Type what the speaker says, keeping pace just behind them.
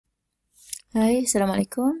Hi,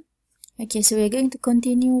 Assalamualaikum. Okay, so we're going to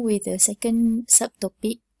continue with the second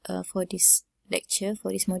subtopic for this lecture,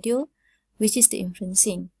 for this module, which is the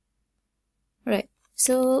inferencing. Right,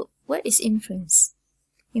 so what is inference?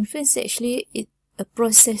 Inference is actually a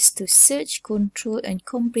process to search, control, and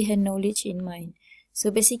comprehend knowledge in mind.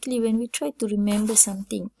 So basically, when we try to remember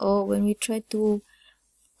something, or when we try to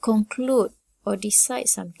conclude or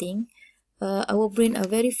decide something, our brain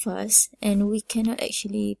are very fast and we cannot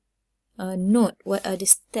actually note what are the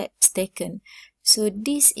steps taken. So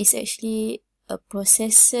this is actually a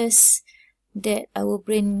processes that our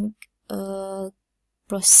brain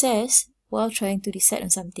process while trying to decide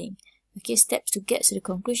on something. Okay, steps to get to the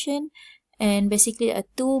conclusion, and basically there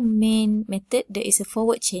are two main methods. There is a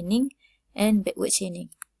forward chaining and backward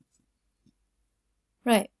chaining.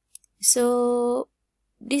 Right, so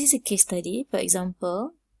this is a case study, for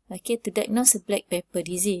example, okay, to diagnose a black pepper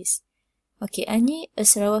disease. Okay, Anyi, a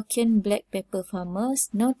Sarawakian black pepper farmer,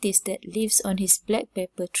 noticed that leaves on his black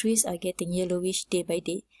pepper trees are getting yellowish day by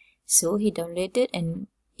day. So he downloaded and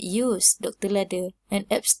used Dr. Ladder, an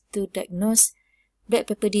app to diagnose black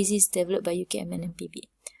pepper disease developed by UKM and MPB.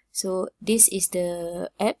 So this is the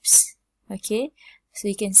apps, okay. So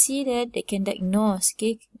you can see that they can diagnose,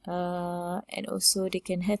 okay, and also they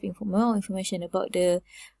can have more information about the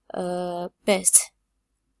pests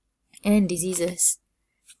and diseases.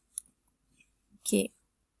 Okay,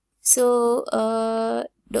 so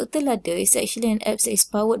Dr. Ladder is actually an app that is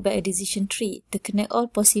powered by a decision tree to connect all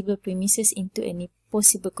possible premises into any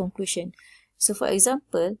possible conclusion. So for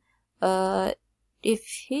example, if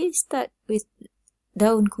he start with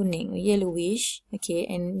daun kuning, yellowish, okay,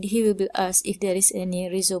 and he will be asked if there is any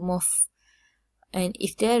rhizomorph, and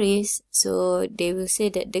if there is, so they will say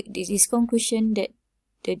that this conclusion that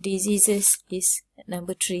the diseases is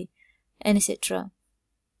number 3, and etc.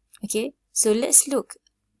 Okay, so let's look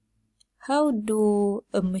how do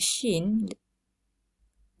a machine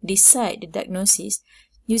decide the diagnosis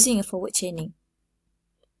using a forward chaining.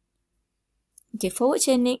 Okay, forward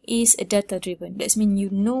chaining is a data driven. That means you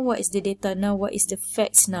know what is the data now, what is the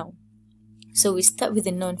facts now. So we start with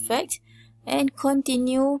the non-fact and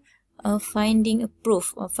continue finding a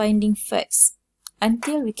proof or finding facts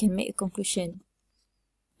until we can make a conclusion.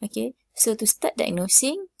 Okay, so to start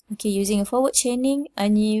diagnosing, okay, using a forward chaining,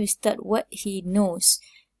 Anyi will start what he knows,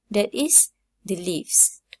 that is the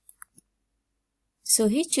leaves. So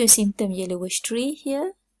he chose symptom yellowish tree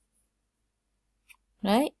here,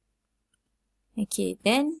 right? Okay,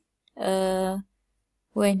 then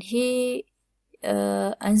when he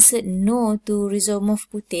answered no to rhizomorph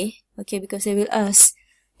putih, okay, because they will ask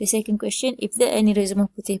the second question, if there any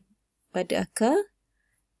rhizomorph putih pada akar,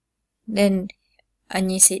 then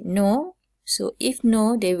Anyi said no. So if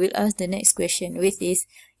no, they will ask the next question, which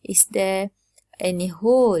is there any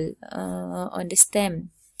hole on the stem?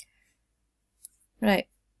 Right.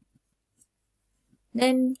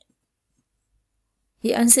 Then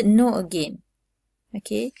he answered no again.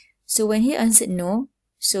 Okay, so when he answered no,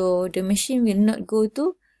 so the machine will not go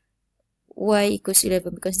to y equals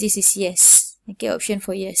 11 because this is yes. Okay, option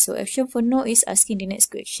for yes. So option for no is asking the next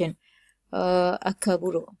question, akar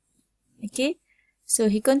buruk. Okay, so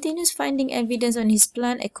he continues finding evidence on his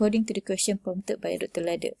plant according to the question prompted by Dr.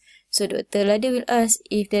 Ladder. So Dr. Ladder will ask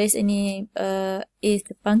if there is any, is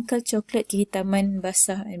the pangkal coklat kehitaman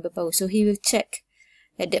basah and berbau. So he will check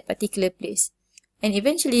at that particular place. And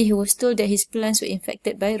eventually he was told that his plants were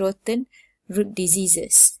infected by rotten root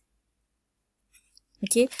diseases.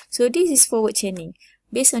 Okay, so this is forward chaining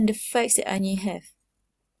based on the facts that Anyi have.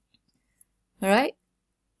 Alright,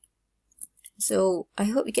 so I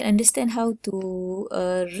hope you can understand how to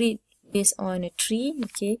read based on a tree.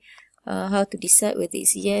 Okay, how to decide whether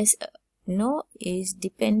it's yes, no, is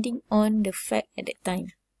depending on the fact at that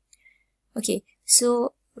time. Okay,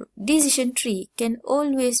 so decision tree can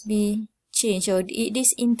always be changed, or it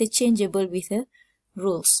is interchangeable with the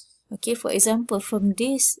rules. Okay, for example, from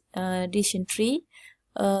this decision tree,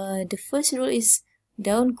 the first rule is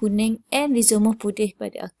daun kuning and rhizomorph putih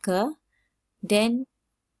pada akar, then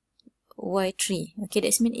Y3. Okay,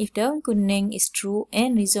 that means if daun kuning is true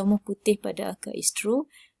and rhizomorph putih pada akar is true,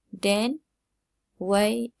 then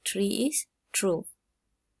Y3 is true.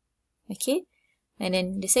 Okay, and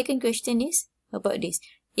then the second question is about this.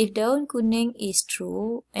 If daun kuning is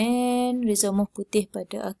true and rhizomorph putih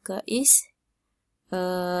pada akar is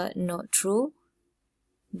not true,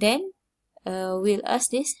 then we'll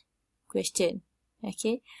ask this question.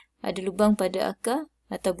 Okay, ada lubang pada akar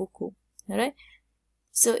atau buku. Alright,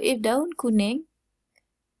 so if daun kuning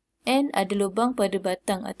and ada lubang pada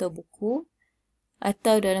batang atau buku,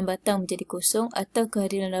 atau dalam batang menjadi kosong, atau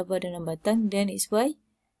kehadiran laba dalam batang, then it's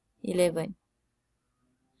Y11.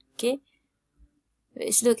 Okay,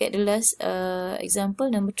 let's look at the last example,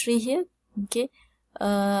 number 3 here. Okay,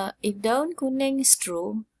 if daun kuning is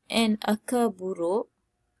true and akar buruk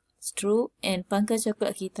is true and pangkal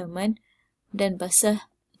coklat kehitaman dan basah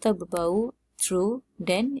atau berbau true,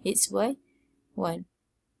 then it's Y1.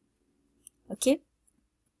 Okay.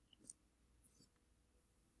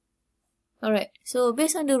 Alright, so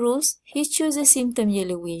based on the rules, he chooses symptom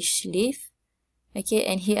yellowish leaf. Okay,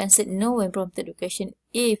 and he answered no when prompted with the question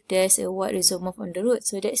if there's a white rhizomorph on the root.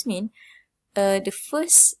 So that means the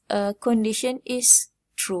first condition is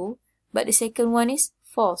true, but the second one is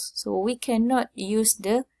false. So we cannot use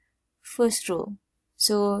the first rule.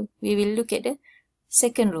 So we will look at the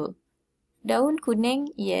second rule. Daun kuning,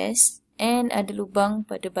 yes, and ada lubang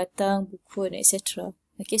pada batang, buku, etc.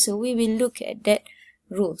 Okay, so we will look at that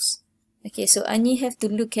rules. Okay, so Anyi have to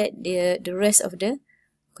look at the rest of the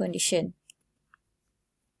condition.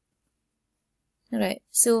 Alright,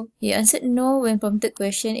 so he answered no when prompted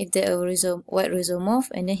question if there are white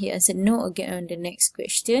rhizomorph, and then he answered no again on the next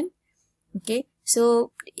question. Okay,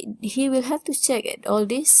 so he will have to check at all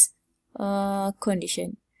this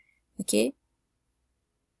condition. Okay.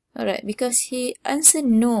 Alright, because he answered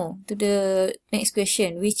no to the next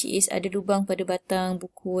question, which is ada lubang pada batang,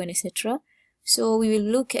 buku, and etc. So we will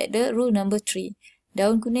look at the rule number 3.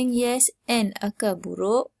 Daun kuning, yes, and akar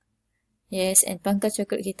buruk, yes, and pangkal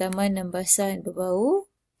coklat kehitaman dan basah dan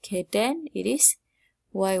berbau. Okay, then it is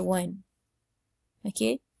Y1.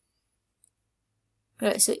 Okay.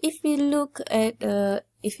 Right, so if we look at,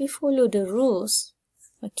 if we follow the rules,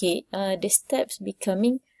 okay, the steps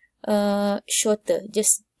becoming shorter,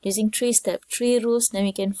 just using 3 steps, 3 rules, then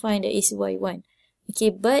we can find that is Y1. Okay,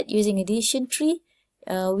 but using addition 3,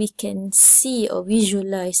 we can see or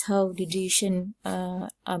visualize how the decision are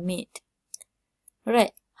made.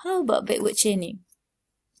 Alright, how about backward chaining?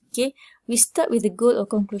 Okay, we start with the goal or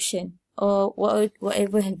conclusion, or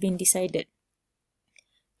whatever has been decided.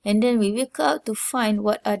 And then we work out to find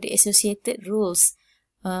what are the associated rules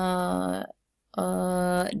that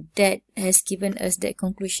has given us that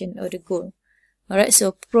conclusion or the goal. Alright,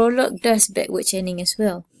 so prologue does backward chaining as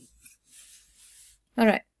well.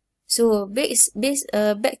 Alright, so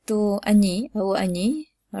back to Anyi, our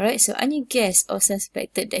Anyi. Alright, so Anyi guessed or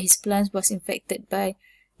suspected that his plant was infected by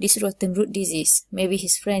this rotten root disease. Maybe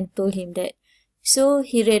his friend told him that. So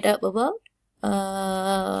he read up about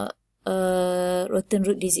rotten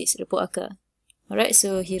root disease, repot akar. Alright,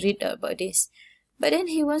 so he read up about this. But then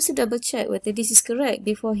he wants to double check whether this is correct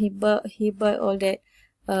before he buy all that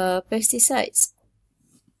pesticides.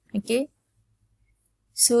 Okay,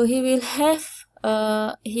 so he will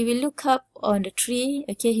look up on the tree.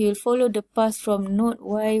 Okay, he will follow the path from node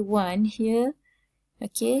Y1 here.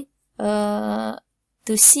 Okay,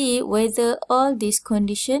 to see whether all this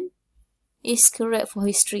condition is correct for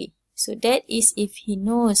his tree. So that is if he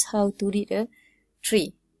knows how to read a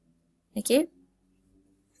tree. Okay,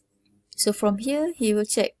 so from here he will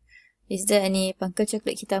check, is there any pangkal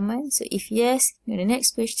coklat kehitaman? So if yes, the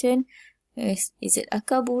next question is it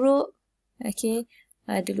akar buruk? Okay,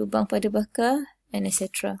 ada lubang pada bakar, and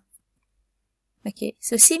etc. Okay,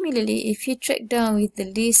 so similarly, if you track down with the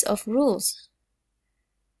list of rules,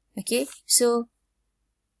 okay, so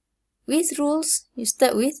with rules, you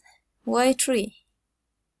start with Y3.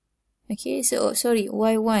 Okay, so sorry,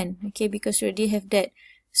 Y1. Okay, because you already have that.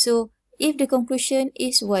 So if the conclusion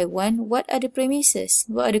is Y1, what are the premises?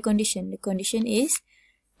 What are the condition? The condition is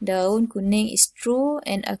daun kuning is true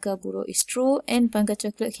and akar buruk is true and pangkal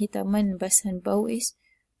coklat kehitaman basahan bau is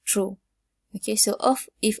true. Okay, so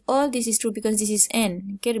if all this is true, because this is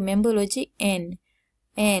N. Okay, remember logic N.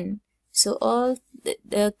 So all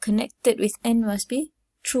the connected with N must be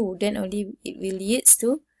true. Then only it will lead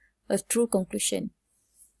to a true conclusion.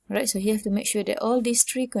 Alright, so you have to make sure that all these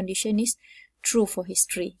 3 conditions is true for his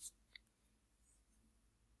tree.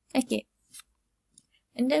 Okay.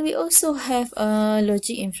 And then we also have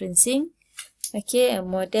logic inferencing, okay, a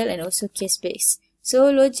model and also case-based.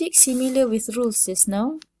 So logic similar with rules just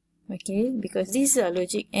now, okay, because these are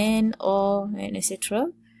logic and, or, and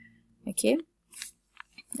etc. Okay.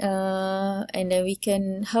 And then we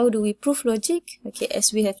can, how do we prove logic? Okay,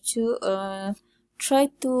 as we have to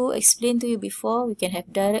try to explain to you before, we can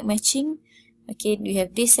have direct matching. Okay, we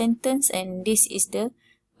have this sentence and this is the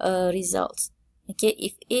results. Okay,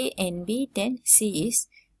 if A and B, then C is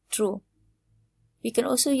true. We can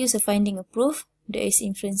also use a finding of proof. There is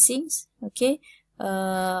inferencing, okay,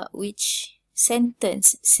 which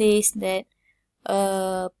sentence says that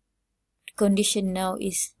condition now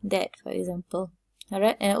is that, for example.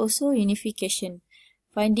 Alright, and also unification,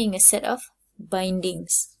 finding a set of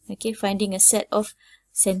bindings. Okay, finding a set of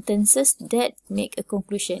sentences that make a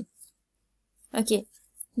conclusion. Okay,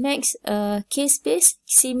 next, case-based,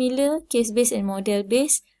 similar, case-based and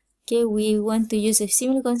model-based. Okay, we want to use a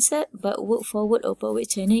similar concept but work forward or backward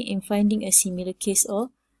chaining in finding a similar case or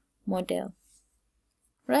model.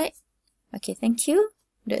 Right? Okay, thank you.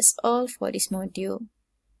 That's all for this module.